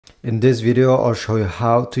In this video, I'll show you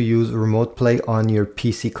how to use remote play on your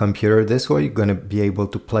PC computer. This way, you're going to be able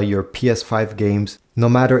to play your PS5 games, no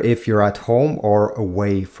matter if you're at home or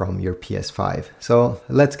away from your PS5. So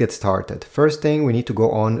let's get started. First thing, we need to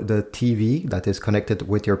go on the TV that is connected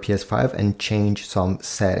with your PS5 and change some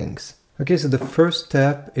settings. Okay, so the first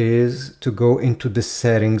step is to go into the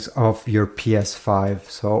settings of your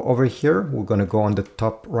PS5. So over here, we're going to go on the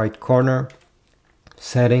top right corner,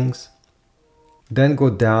 settings. Then go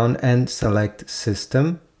down and select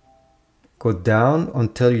System. Go down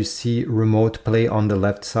until you see Remote Play on the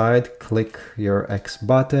left side. Click your X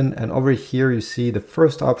button, and over here you see the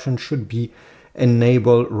first option should be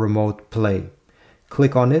Enable Remote Play.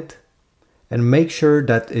 Click on it and make sure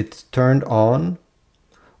that it's turned on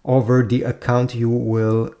over the account you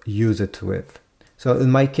will use it with. So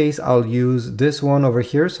in my case, I'll use this one over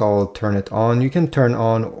here, so I'll turn it on. You can turn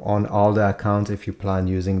on all the accounts if you plan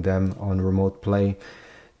using them on remote play.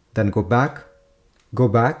 Then go back,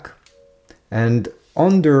 and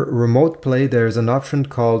under remote play, there's an option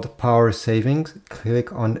called power savings.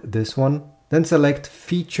 Click on this one. Then select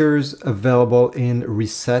features available in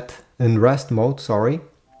rest mode, sorry.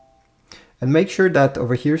 And make sure that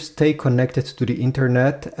over here, stay connected to the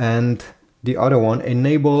internet, and the other one,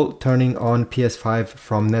 enable turning on PS5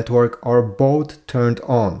 from network, are both turned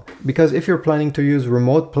on. Because if you're planning to use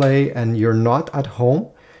remote play and you're not at home,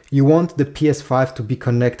 you want the PS5 to be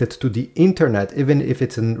connected to the internet, even if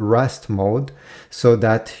it's in rest mode, so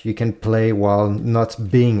that you can play while not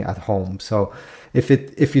being at home. So if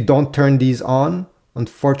you don't turn these on,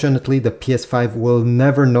 unfortunately, the PS5 will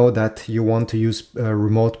never know that you want to use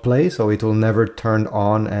remote play, so it will never turn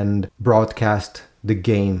on and broadcast the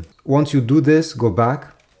game. Once you do this, go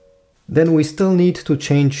back. Then we still need to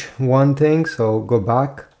change one thing, so go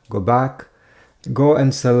back, go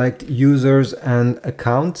and select users and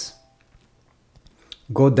accounts.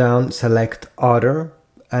 Go down, select other,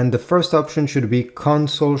 and the first option should be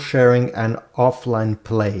console sharing and offline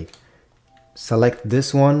play. Select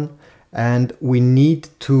this one, and we need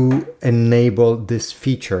to enable this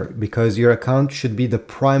feature because your account should be the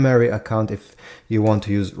primary account if you want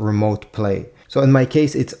to use remote play. So in my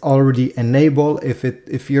case, it's already enabled.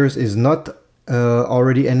 If yours is not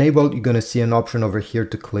already enabled, you're gonna see an option over here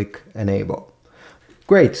to click enable.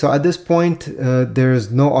 Great, so at this point, there's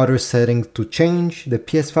no other setting to change. The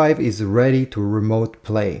PS5 is ready to remote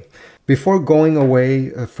play. Before going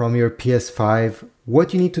away from your PS5,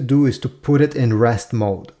 what you need to do is to put it in rest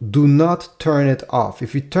mode. Do not turn it off.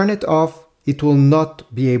 If you turn it off, it will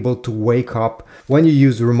not be able to wake up when you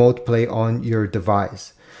use remote play on your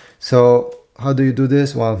device. So how do you do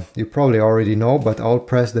this? Well, you probably already know, but I'll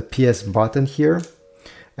press the PS button here,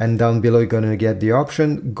 and down below you're gonna get the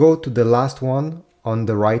option. Go to the last one on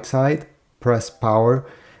the right side, press power,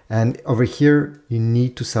 and over here you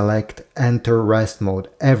need to select enter rest mode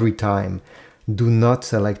every time. Do not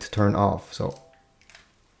select turn off. So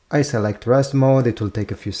I select rest mode, it will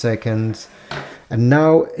take a few seconds. And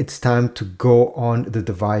now it's time to go on the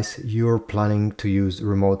device you're planning to use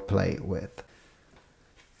remote play with.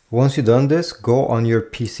 Once you've done this, go on your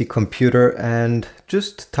PC computer and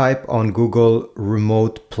just type on Google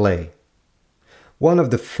remote play. One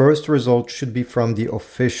of the first results should be from the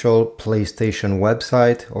official PlayStation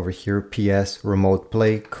website. Over here, PS remote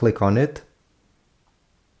play, click on it.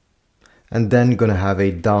 And then you're gonna have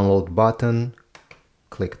a download button.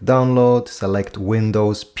 Click download, select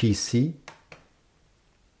Windows PC.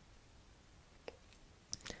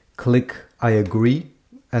 Click I agree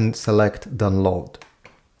and select download.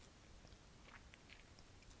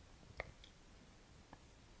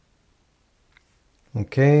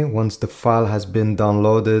 Okay, once the file has been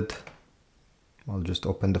downloaded, I'll just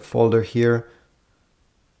open the folder here.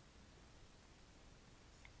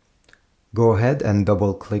 Go ahead and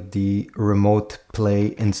double click the remote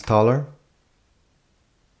play installer.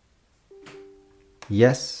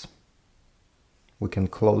 Yes, we can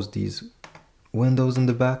close these windows in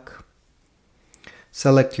the back.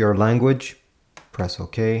 Select your language, press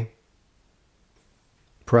OK.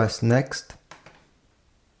 Press next,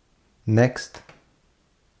 next.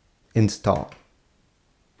 Install.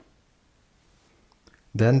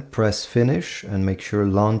 Then press finish and make sure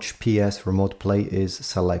launch PS remote play is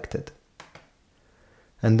selected.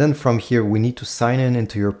 And then from here we need to sign in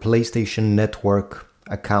into your PlayStation Network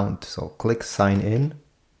account. So click sign in,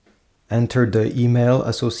 enter the email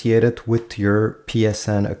associated with your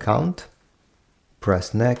PSN account,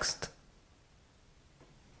 press next,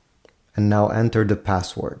 and now enter the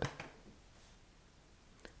password.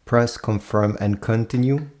 Press confirm and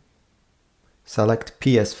continue. Select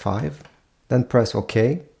PS5, then press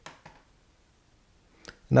OK.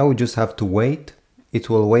 Now we just have to wait it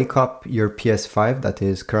will wake up your PS5 that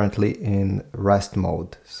is currently in rest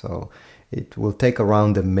mode. So it will take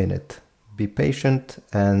around a minute. Be patient,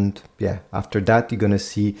 and yeah, after that you're gonna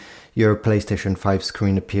see your PlayStation 5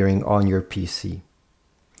 screen appearing on your PC.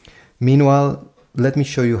 Meanwhile, let me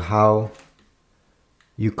show you how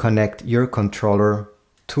you connect your controller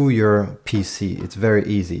to your PC. It's very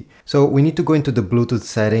easy. So we need to go into the Bluetooth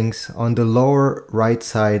settings. On the lower right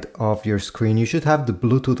side of your screen, you should have the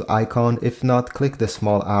Bluetooth icon. If not, click the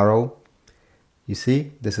small arrow. You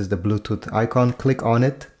see, this is the Bluetooth icon. Click on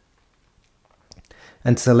it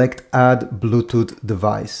and select Add Bluetooth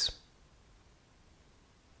Device.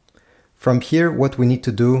 From here, what we need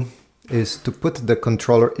to do is to put the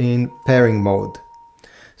controller in pairing mode.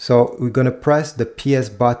 So we're gonna press the PS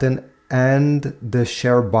button and the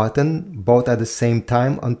share button both at the same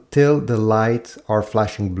time until the lights are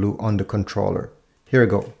flashing blue on the controller. Here we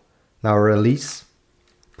go. Now release.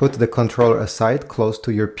 Put the controller aside close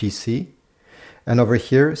to your PC, and over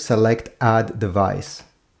here select Add Device.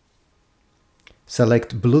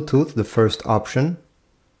 Select Bluetooth, the first option.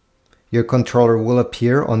 Your controller will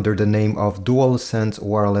appear under the name of DualSense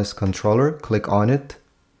Wireless Controller. Click on it,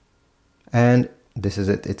 and this is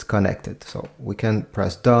it, it's connected. So we can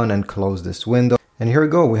press done and close this window. And here we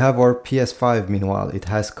go, we have our PS5 meanwhile, it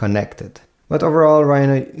has connected. But overall,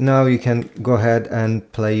 right now you can go ahead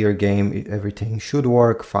and play your game. Everything should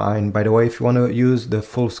work fine. By the way, if you want to use the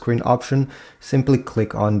full screen option, simply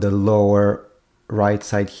click on the lower right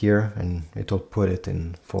side here and it'll put it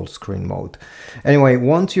in full screen mode. Anyway,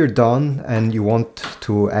 once you're done and you want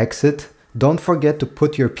to exit, don't forget to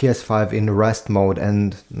put your PS5 in rest mode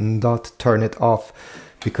and not turn it off,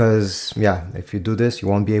 because yeah, if you do this, you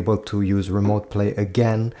won't be able to use remote play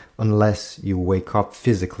again unless you wake up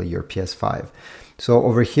physically your PS5. So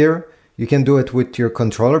over here, you can do it with your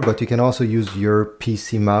controller, but you can also use your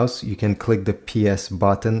PC mouse. You can click the PS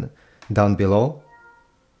button down below.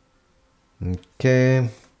 Okay,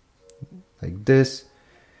 like this.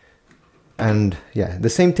 And yeah, the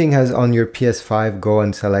same thing as on your PS5. Go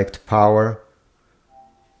and select power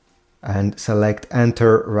and select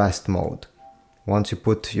enter rest mode. Once you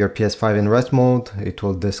put your PS5 in rest mode, it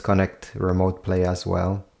will disconnect remote play as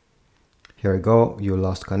well. Here we go, you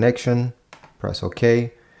lost connection, press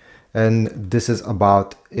OK. And this is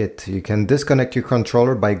about it. You can disconnect your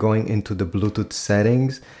controller by going into the Bluetooth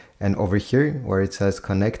settings, and over here where it says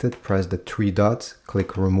connected, press the three dots,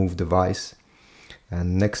 click remove device.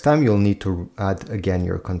 And next time you'll need to add again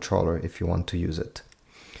your controller if you want to use it.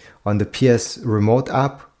 On the PS Remote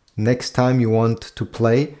app, next time you want to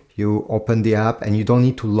play, you open the app and you don't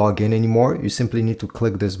need to log in anymore. You simply need to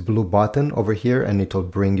click this blue button over here and it will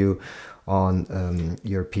bring you on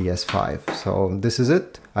your PS5. So this is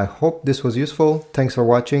it. I hope this was useful. Thanks for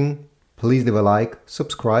watching. Please leave a like,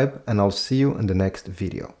 subscribe, and I'll see you in the next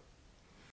video.